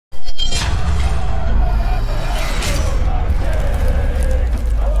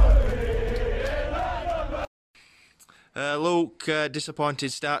Luke,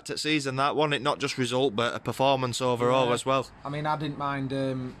 disappointed start to season that one. It not just result but a performance overall as well. I mean, I didn't mind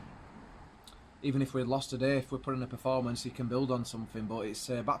even if we'd lost today. If we put in a performance, you can build on something. But it's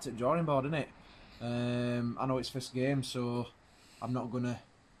back to the drawing board, isn't it? I know it's first game, so I'm not gonna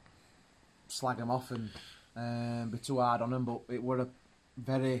slag them off and be too hard on them. But it were a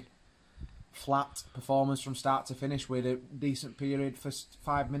very flat performance from start to finish. We had a decent period, first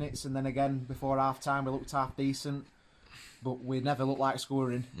 5 minutes, and then again before half time we looked half decent. But we never looked like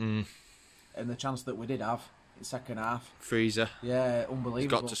scoring. And the chance that we did have in second half. Freezer. Yeah, unbelievable. He's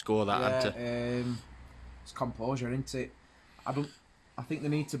got to score that, hadn't he? It's composure, isn't it? I think they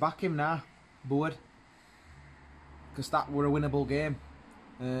need to back him now, Board. Because that were a winnable game.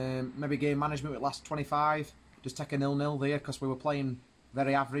 Maybe game management with last 25. Just take a 0-0 there because we were playing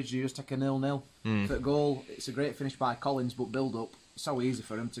very average. You just take a 0-0. For a goal, it's a great finish by Collins, but build up. So easy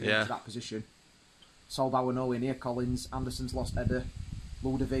for him to get into that position. Soldau were nowhere near Collins. Anderson's lost header.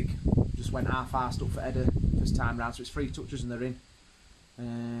 Ludovic just went half-arsed up for header first time round, so it's 3 touches and they're in.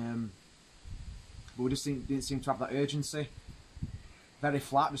 But we just didn't seem to have that urgency. Very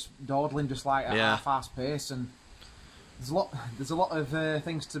flat, just dawdling, just like at half-arsed pace. And there's a lot of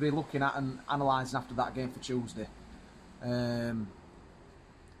things to be looking at and analysing after that game for Tuesday. I'm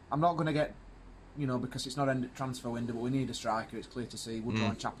not going to get, because it's not end at transfer window, but we need a striker. It's clear to see Woodrow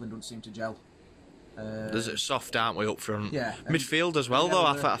and Chaplin don't seem to gel. There's a soft, aren't we, up front? Yeah. Midfield as well, though.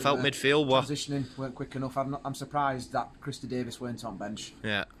 I felt midfield were transitioning weren't quick enough. I'm surprised that Christy Davis weren't on bench.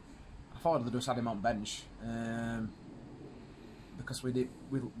 Yeah. I thought they'd just had him on bench because we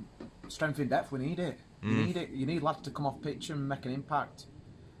strength in depth. We need it. You need it. You need lads to come off pitch and make an impact.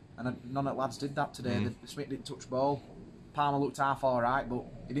 And none of the lads did that today. Smith didn't touch ball. Palmer looked half all right, but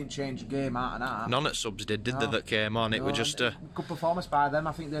he didn't change the game out and out. None at subs did they, that came on? It was just a good performance by them.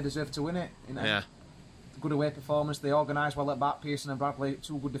 I think they deserve to win it. Yeah. Good away performance. They organised well at back. Pearson and Bradley,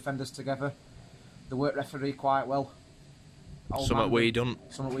 2 good defenders together. They worked referee quite well. Something we don't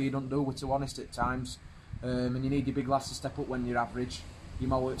do. We're too honest at times. And you need your big lads to step up when you're average.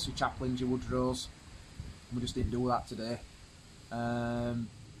 Your Mowarts, your Chaplins, your Woodrows. We just didn't do that today. And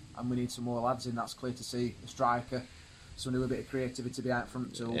we need some more lads in. That's clear to see. A striker. Someone with a bit of creativity behind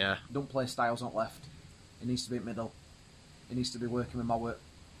front too. Don't play Styles on left. It needs to be at middle. It needs to be working with Mowat.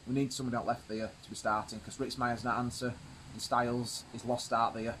 We need somebody on left there to be starting because Ritzmeyer's not answer and Styles is lost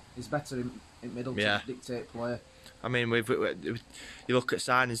out there. He's better in middle to dictate play. I mean, you look at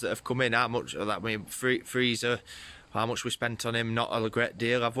signings that have come in. How much of that? I mean, Freezer. How much we spent on him? Not a great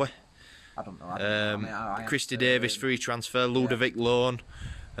deal, have we? I don't know. I Christy Davis free transfer. Ludovic loan.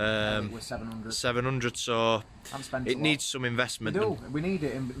 We're 700. 700, so it needs some investment. We need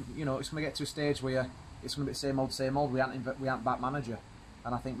it, and it's going to get to a stage where it's going to be the same old. We aren't back manager,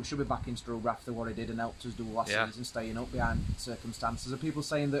 and I think we should be back in Stroud after what he did and helped us do last season, staying up behind circumstances. Are people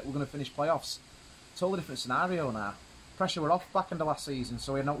saying that we're going to finish playoffs? Totally different scenario now. Pressure were off back into last season,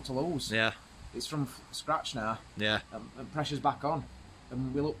 so we had nothing to lose. Yeah, it's from scratch now. Yeah, and pressure's back on,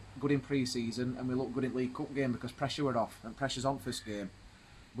 and we look good in pre-season, and we look good in League Cup game because pressure were off, and pressure's on first game.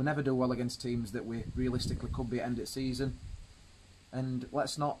 We never do well against teams that we realistically could be at end of season. And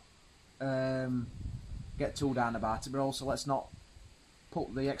let's not get too down about it, but also let's not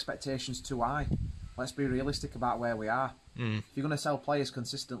put the expectations too high. Let's be realistic about where we are. If you're going to sell players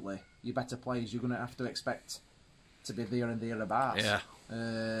consistently, your better players, you're going to have to expect to be there and thereabouts. Yeah.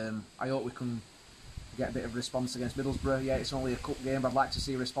 I hope we can get a bit of response against Middlesbrough. Yeah, it's only a cup game, but I'd like to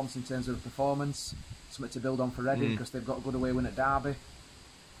see a response in terms of performance. Something to build on for Reading because they've got a good away win at Derby.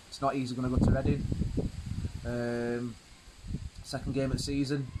 It's not easy going to go to Reading. Second game of the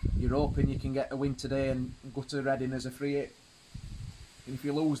season, you're hoping you can get a win today and go to Reading as a free hit. And if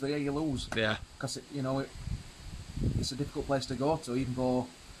you lose there, you lose. Yeah. Because it's a difficult place to go to, even though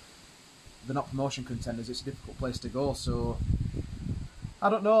they're not promotion contenders. It's a difficult place to go. So I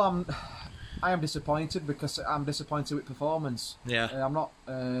don't know. I am disappointed because I'm disappointed with performance. Yeah. I'm not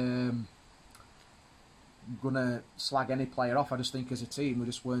gonna slag any player off. I just think as a team we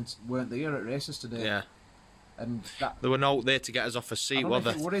just weren't there at races today. Yeah. And they were not there to get us off a seat, were they?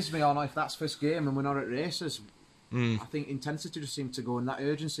 It worries me on if that's first game and we're not at races. I think intensity just seemed to go, and that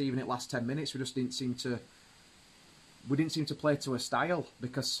urgency, even at last 10 minutes, we just didn't seem to. We didn't seem to play to a style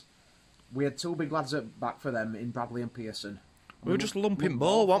because we had 2 big lads at back for them in Bradley and Pearson. We were just lumping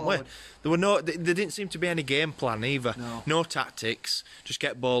ball, weren't we? There didn't seem to be any game plan either. No tactics. Just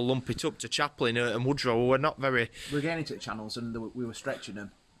get ball, lump it up to Chaplin and Woodrow. We were not very. We were getting into the channels and we were stretching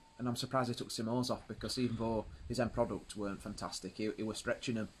them. And I'm surprised he took Simoes off because even though his end products weren't fantastic, he was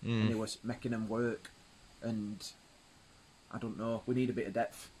stretching them and he was making them work. And I don't know. We need a bit of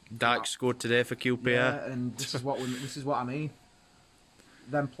depth. Tykes scored today for QPR. Yeah, and this is what I mean.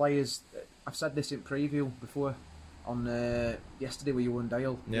 Them players, I've said this in preview before, on yesterday with you and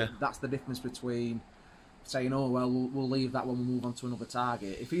Dale. Yeah. That's the difference between saying, oh well, we'll leave that one, we'll move on to another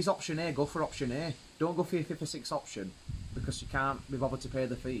target. If he's option A, go for option A. Don't go for your 5th or 6th option because you can't be bothered to pay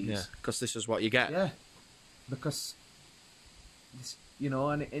the fees. Yeah, because this is what you get. Yeah, because this,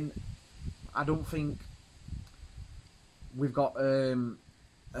 and I don't think we've got a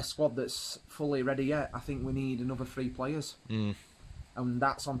squad that's fully ready yet. I think we need another 3 players, and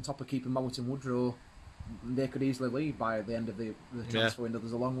that's on top of keeping Mount and Woodrow. They could easily leave by the end of the transfer window.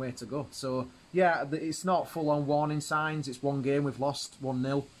 There's a long way to go. So yeah, it's not full-on warning signs. It's one game we've lost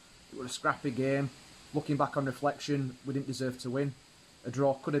 1-0. It was a scrappy game. Looking back on reflection, we didn't deserve to win. A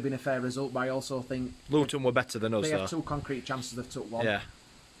draw could have been a fair result, but I also think Luton were better than us. They had 2 concrete chances, they've took 1. Yeah.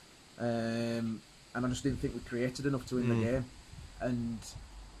 And I just didn't think we created enough to win the game, and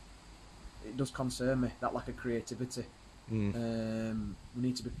it does concern me, that lack of creativity. We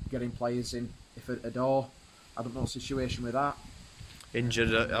need to be getting players in. If Adore, I don't know the situation with that.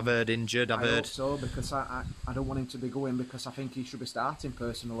 Injured, I've heard injured. I hope so, because I don't want him to be going, because I think he should be starting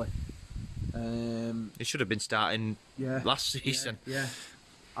personally. He should have been starting last season. Yeah.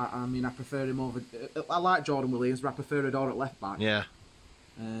 I mean, I prefer him over. I like Jordan Williams, but I prefer Adore at left back. Yeah.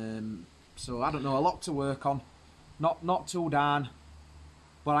 So I don't know, a lot to work on. Not too down,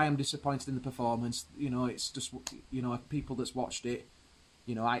 but I am disappointed in the performance. It's just people that's watched it.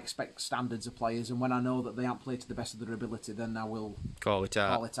 I expect standards of players, and when I know that they haven't played to the best of their ability, then I will call it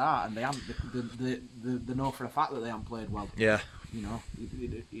out. And they haven't. They know for a fact that they haven't played well. Yeah.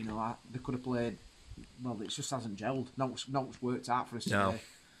 They could have played. Well, it just hasn't gelled. Not much worked out for us today.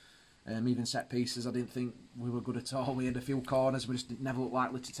 Even set pieces, I didn't think we were good at all. We had a few corners, we just never looked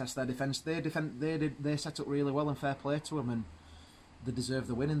likely to test their defence. They set up really well, and fair play to them, and they deserve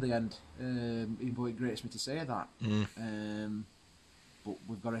the win in the end. Even though it grates me to say that. But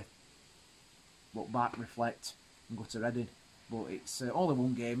we've got to look back, reflect, and go to Reading. But it's only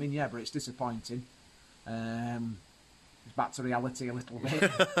one game in, but it's disappointing. It's back to reality a little bit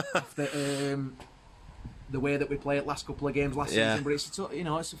after the way that we played last couple of games last season. But it's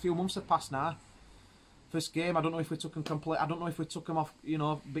it's a few months have passed now. First game, I don't know if we took them off,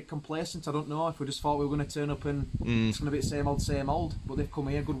 a bit complacent. I don't know if we just thought we were going to turn up and it's going to be the same old. But they've come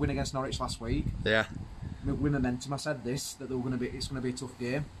here, good win against Norwich last week. Yeah. With momentum, I said this, that it's going to be a tough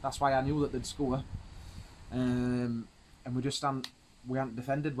game. That's why I knew that they'd score. And we hadn't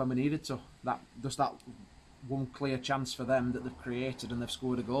defended when we needed to. That one clear chance for them that they've created, and they've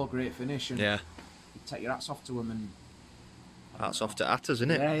scored a goal. Great finish. And you take your hats off to them, and hats off to Atters, isn't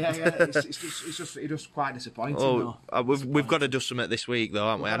it? Yeah. It's just quite disappointing. We've got to do something this week, though,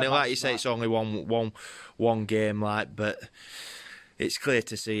 haven't we? I know, like you say, it's only one game, but it's clear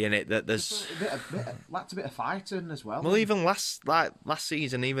to see in it that there's a bit of fighting as well. Well, even last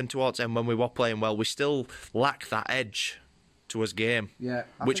season, even towards the end when we were playing well, we still lack that edge to us game. Yeah,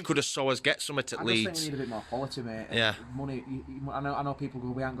 which could have saw us get something at Leeds. I just think we need a bit more quality, mate. Yeah. Money. I know people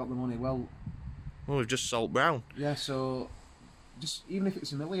go, we haven't got the money. Well, we've just sold Brown. Yeah, so just even if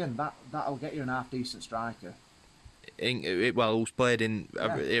it's $1 million, that'll get you an half decent striker. Who's played in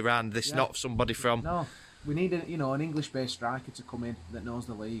Iran? Not somebody from. No. We need an English-based striker to come in that knows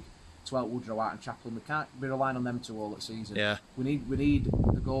the league to help Woodrow out and Chaplin. We can't be relying on them two all the season. Yeah. We need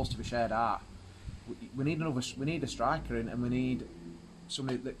the goals to be shared out. We need a striker in, and we need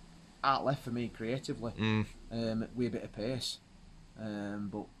somebody that aren't left for me creatively. With a bit of pace.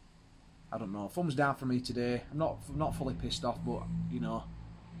 But I don't know. Thumbs down for me today. I'm not fully pissed off, but I'm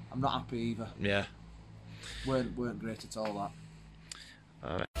not happy either. Yeah. Weren't great at all, that.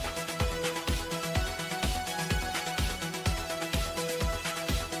 All right.